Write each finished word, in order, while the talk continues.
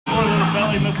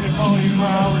belly must be following you for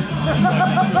hours.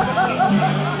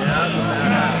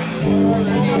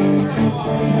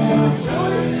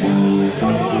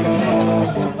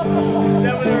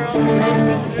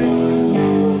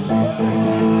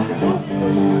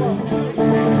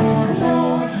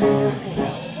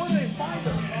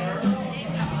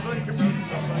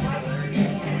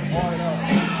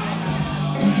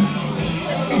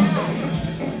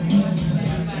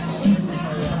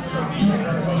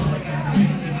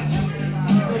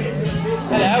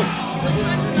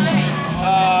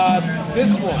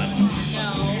 This one.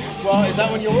 No. Well, is that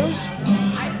one yours?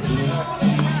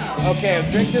 Okay,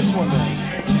 drink this one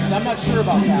then. I'm not sure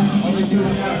about that. I'll drink this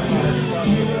one.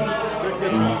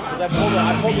 Because I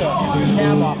pulled a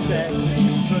tab off sex.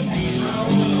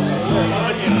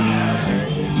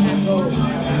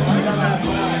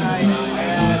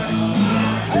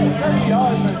 I had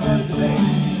 $70 when I started today.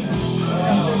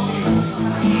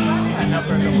 Enough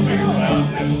for a couple figures out.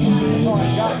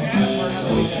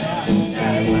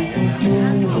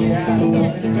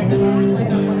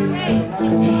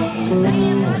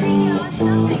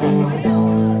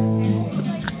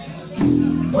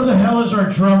 Where the hell is our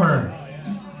drummer?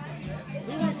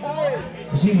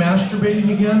 Is he masturbating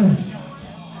again?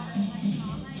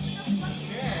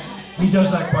 He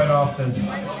does that quite often.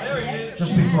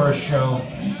 Just before a show.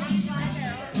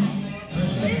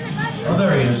 Oh,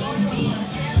 there he is.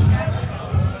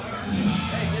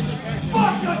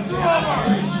 Fuck the drummer!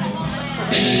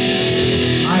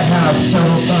 I have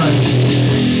several times.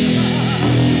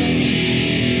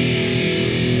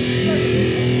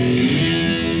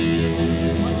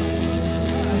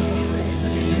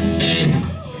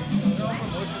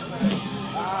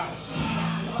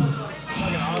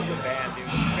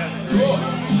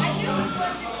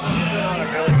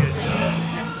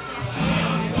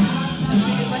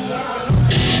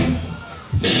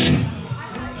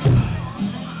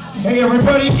 Hey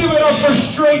everybody, give it up for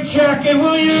Straight Jacket,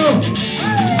 will you?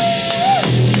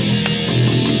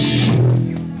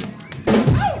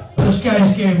 Those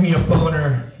guys gave me a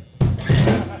boner.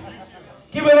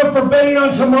 Give it up for Betting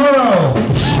on Tomorrow.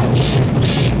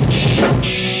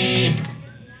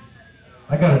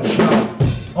 I got a chub.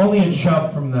 Only a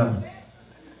chub from them.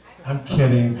 I'm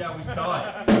kidding. Yeah, we saw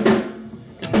it.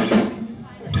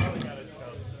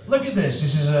 Look at this.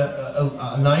 This is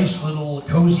a nice little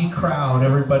cozy crowd.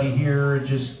 Everybody here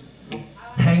just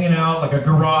hanging out like a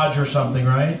garage or something,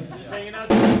 right? Just hanging out.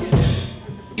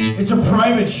 It's a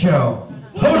private show.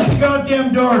 Close the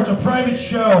goddamn door. It's a private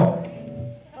show.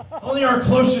 Only our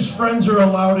closest friends are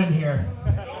allowed in here.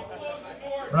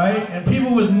 Right? And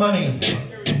people with money.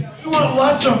 You want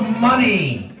lots of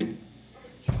money.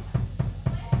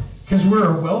 Because we're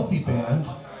a wealthy band.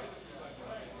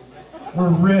 We're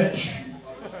rich.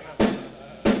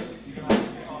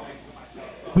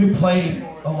 We play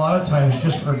a lot of times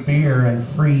just for beer and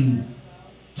free.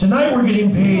 Tonight we're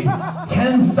getting paid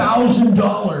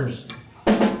 $10,000.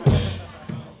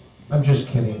 I'm just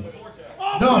kidding.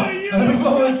 No, I'm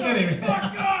only kidding.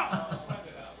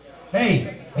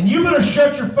 Hey, and you better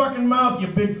shut your fucking mouth, you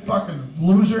big fucking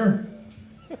loser.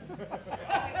 It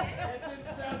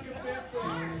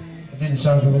didn't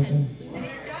sound convincing?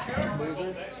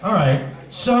 All right,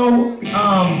 so,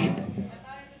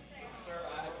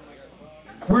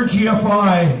 we're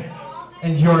GFI,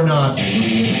 and you're not.